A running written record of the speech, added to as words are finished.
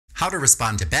how to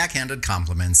respond to backhanded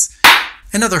compliments,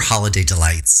 and other holiday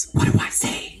delights. What do I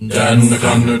say?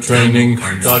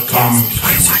 DanTheConnoTraining.com.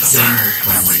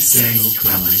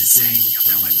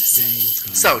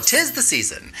 So, 'tis the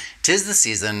season. 'Tis the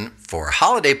season for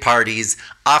holiday parties,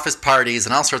 office parties,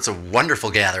 and all sorts of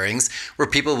wonderful gatherings where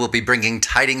people will be bringing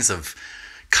tidings of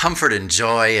comfort and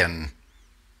joy, and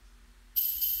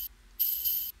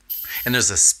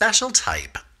there's a special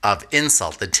type of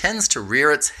insult that tends to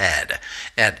rear its head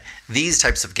at these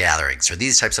types of gatherings or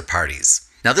these types of parties.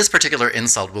 Now, this particular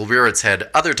insult will rear its head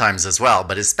other times as well,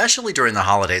 but especially during the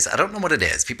holidays. I don't know what it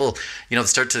is. People,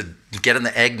 start to get in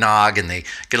the eggnog and they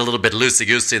get a little bit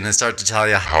loosey-goosey and they start to tell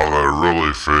you How they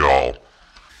really feel.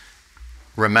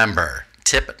 Remember,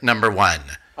 tip number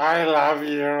 1. I love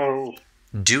you.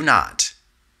 Do not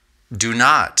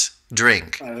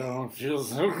drink I don't feel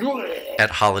so good. at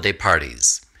holiday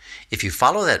parties. If you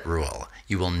follow that rule,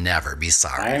 you will never be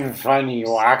sorry. I'm funny,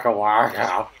 waka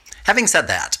waka. Having said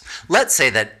that, let's say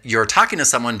that you're talking to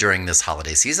someone during this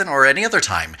holiday season or any other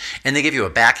time, and they give you a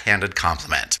backhanded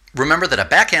compliment. Remember that a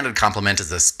backhanded compliment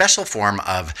is a special form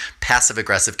of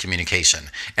passive-aggressive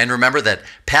communication. And remember that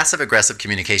passive-aggressive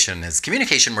communication is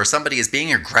communication where somebody is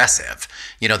being aggressive.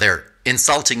 They're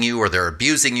insulting you, or they're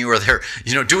abusing you, or they're,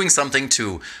 doing something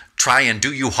to try and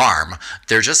do you harm.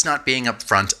 They're just not being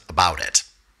upfront about it.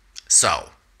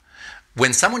 So,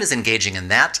 when someone is engaging in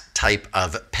that type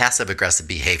of passive-aggressive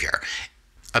behavior,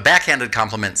 a backhanded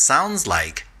compliment sounds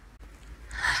like,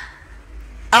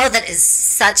 "Oh, that is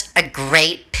such a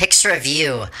great picture of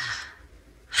you.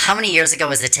 How many years ago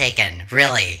was it taken,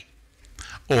 really?"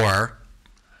 Or,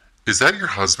 Is that your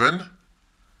husband?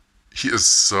 He is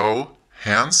so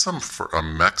handsome for a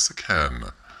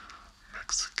Mexican.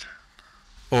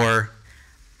 or,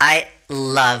 "I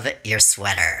love your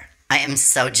sweater. I am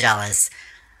so jealous.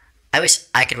 I wish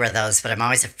I could wear those, but I'm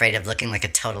always afraid of looking like a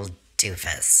total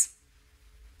doofus."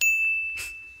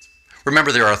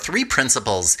 Remember, there are 3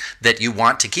 principles that you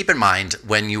want to keep in mind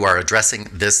when you are addressing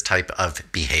this type of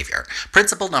behavior.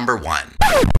 Principle number 1.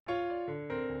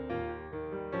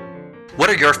 What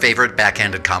are your favorite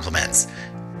backhanded compliments?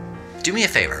 Do me a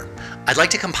favor. I'd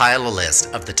like to compile a list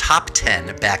of the top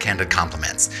 10 backhanded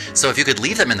compliments. So if you could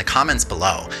leave them in the comments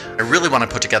below. I really want to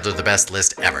put together the best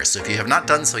list ever. So if you have not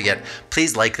done so yet,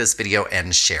 please like this video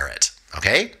and share it.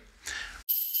 Okay?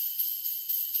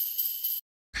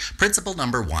 Principle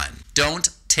number 1. Don't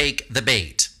take the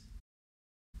bait.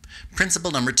 Principle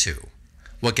number 2.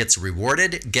 What gets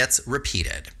rewarded gets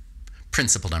repeated.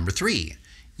 Principle number 3.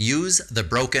 Use the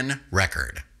broken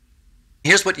record.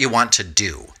 Here's what you want to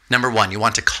do. Number 1, you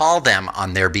want to call them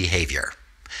on their behavior.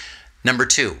 Number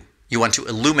 2, you want to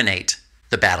illuminate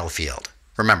the battlefield.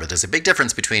 Remember, there's a big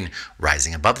difference between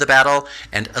rising above the battle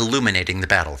and illuminating the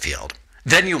battlefield.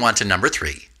 Then you want to, number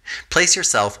 3, place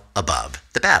yourself above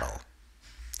the battle.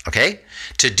 Okay?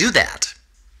 To do that,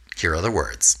 here are the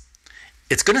words.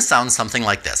 It's going to sound something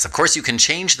like this. Of course, you can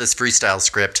change this freestyle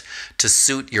script to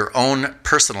suit your own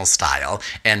personal style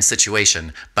and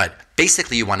situation, but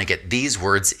basically you want to get these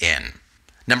words in.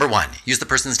 Number 1, use the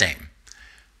person's name.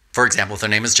 For example, if their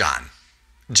name is John.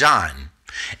 John.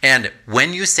 And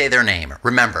when you say their name,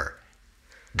 remember,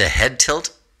 the head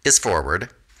tilt is forward,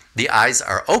 the eyes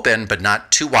are open but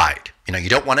not too wide. You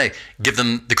don't want to give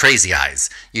them the crazy eyes.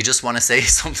 You just want to say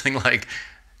something like,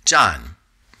 John.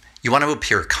 You want to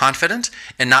appear confident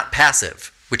and not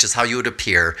passive, which is how you would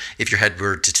appear if your head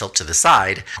were to tilt to the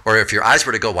side, or if your eyes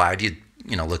were to go wide, you'd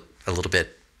look a little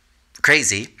bit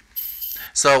crazy.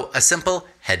 So a simple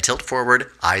head tilt forward,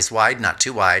 eyes wide, not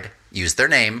too wide. Use their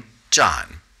name,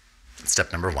 John.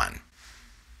 Step number 1.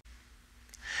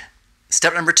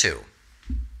 Step number 2.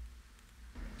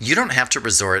 You don't have to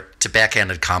resort to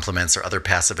backhanded compliments or other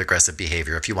passive-aggressive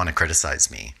behavior if you want to criticize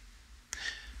me.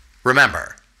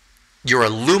 Remember, you're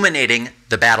illuminating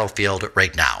the battlefield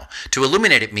right now. To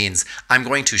illuminate it means I'm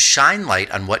going to shine light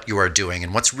on what you are doing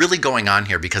and what's really going on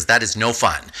here, because that is no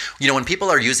fun. When people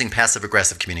are using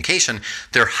passive-aggressive communication,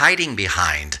 they're hiding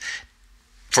behind,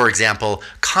 for example,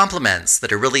 compliments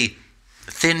that are really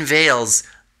thin veils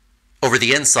over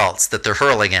the insults that they're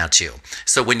hurling at you.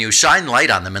 So when you shine light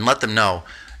on them and let them know,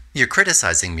 you're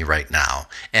criticizing me right now,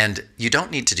 and you don't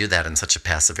need to do that in such a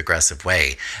passive-aggressive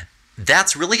way,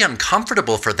 that's really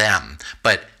uncomfortable for them,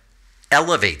 but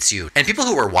elevates you. And people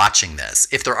who are watching this,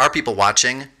 if there are people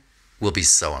watching, will be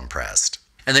so impressed.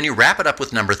 And then you wrap it up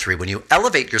with number 3. When you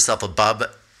elevate yourself above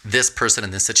this person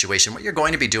in this situation, what you're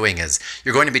going to be doing is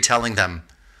you're going to be telling them,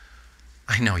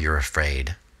 I know you're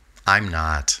afraid. I'm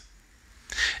not.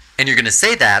 And you're going to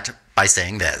say that by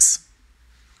saying this.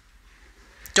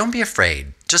 Don't be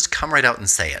afraid. Just come right out and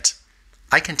say it.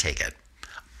 I can take it.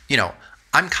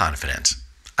 I'm confident.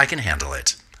 I can handle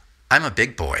it. I'm a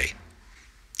big boy.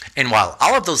 And while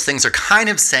all of those things are kind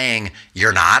of saying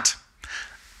you're not,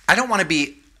 I don't want to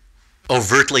be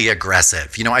overtly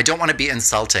aggressive. I don't want to be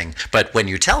insulting. But when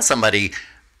you tell somebody,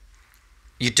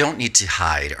 you don't need to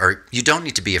hide or you don't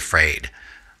need to be afraid.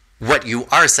 What you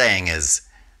are saying is,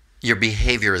 your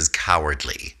behavior is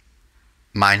cowardly.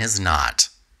 Mine is not.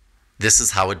 This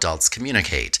is how adults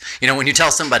communicate. When you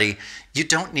tell somebody, you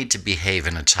don't need to behave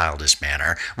in a childish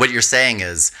manner, what you're saying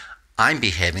is, I'm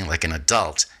behaving like an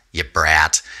adult, you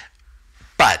brat.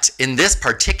 But in this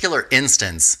particular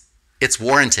instance, it's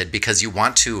warranted because you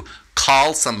want to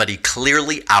call somebody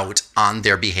clearly out on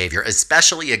their behavior,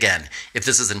 especially, again, if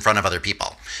this is in front of other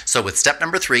people. So with step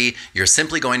number 3, you're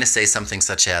simply going to say something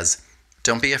such as,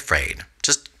 don't be afraid.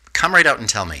 Just come right out and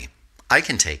tell me. I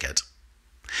can take it.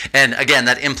 And again,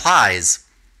 that implies,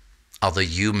 although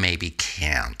you maybe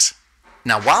can't.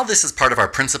 Now, while this is part of our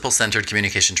principle-centered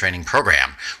communication training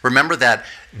program, remember that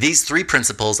these 3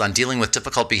 principles on dealing with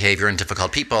difficult behavior and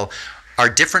difficult people are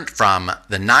different from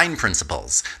the 9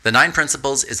 principles. The 9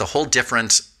 principles is a whole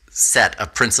different set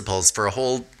of principles for a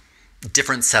whole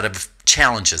different set of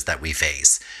challenges that we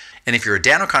face. And if you're a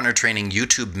Dan O'Connor Training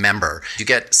YouTube member, you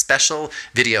get special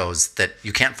videos that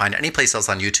you can't find anyplace else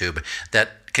on YouTube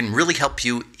that can really help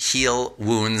you heal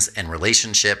wounds and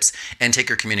relationships and take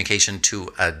your communication to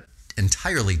an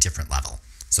entirely different level.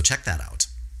 So check that out.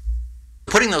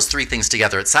 Putting those 3 things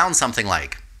together, it sounds something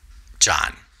like,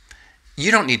 John,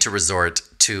 you don't need to resort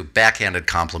to backhanded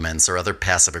compliments or other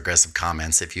passive-aggressive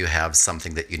comments if you have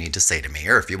something that you need to say to me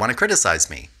or if you want to criticize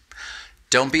me.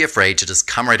 Don't be afraid to just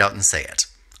come right out and say it.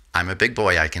 I'm a big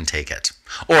boy, I can take it.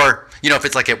 Or, if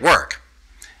it's like at work,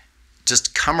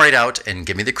 just come right out and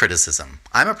give me the criticism.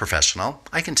 I'm a professional,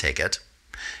 I can take it.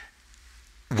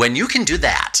 When you can do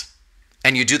that,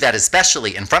 and you do that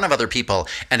especially in front of other people,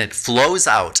 and it flows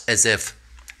out as if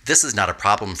this is not a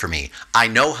problem for me. I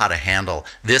know how to handle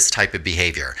this type of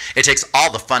behavior. It takes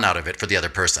all the fun out of it for the other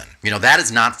person. That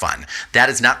is not fun. That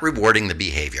is not rewarding the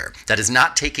behavior. That is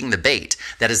not taking the bait.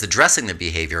 That is addressing the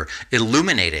behavior,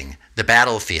 illuminating the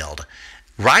battlefield,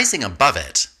 rising above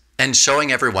it, and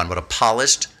showing everyone what a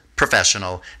polished,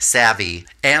 professional, savvy,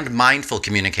 and mindful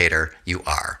communicator you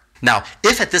are. Now,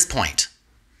 if at this point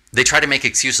they try to make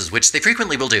excuses, which they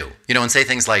frequently will do, and say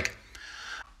things like,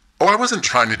 Oh, I wasn't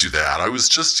trying to do that. I was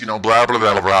just, blah, blah, blah,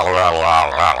 blah, blah,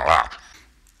 blah, blah, blah.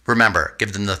 Remember,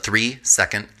 give them the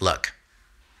 3-second look.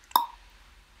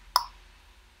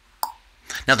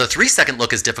 Now, the 3-second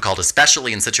look is difficult,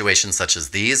 especially in situations such as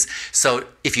these. So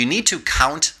if you need to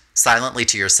count silently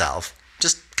to yourself,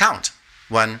 just count.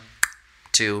 1,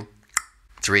 2,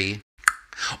 3.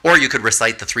 Or you could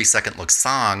recite the 3-second look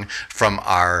song from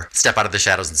our Step Out of the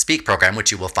Shadows and Speak program,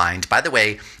 which you will find, by the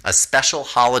way, a special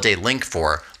holiday link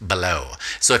for below.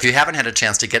 So if you haven't had a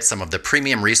chance to get some of the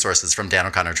premium resources from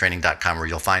DanO'ConnorTraining.com, where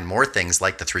you'll find more things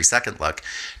like the 3-second look,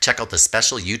 check out the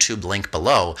special YouTube link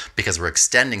below because we're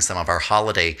extending some of our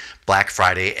holiday Black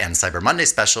Friday and Cyber Monday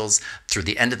specials through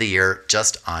the end of the year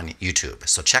just on YouTube.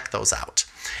 So check those out.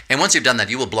 And once you've done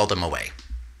that, you will blow them away.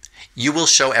 You will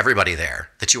show everybody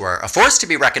there that you are a force to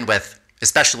be reckoned with,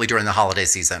 especially during the holiday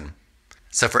season.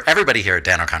 So for everybody here at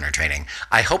Dan O'Connor Training,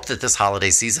 I hope that this holiday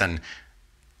season,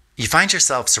 you find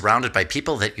yourself surrounded by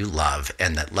people that you love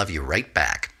and that love you right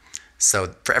back.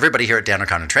 So for everybody here at Dan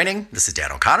O'Connor Training, this is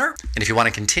Dan O'Connor. And if you want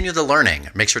to continue the learning,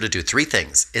 make sure to do 3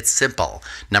 things. It's simple.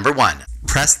 Number 1,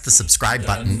 press the subscribe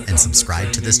button and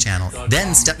subscribe to this channel.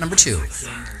 Then step number 2,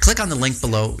 click on the link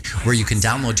below where you can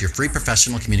download your free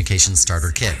professional communications starter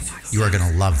kit. You are going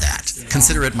to love that.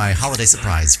 Consider it my holiday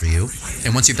surprise for you.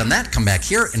 And once you've done that, come back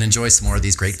here and enjoy some more of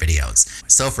these great videos.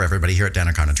 So for everybody here at Dan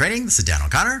O'Connor Training, this is Dan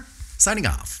O'Connor, signing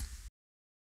off.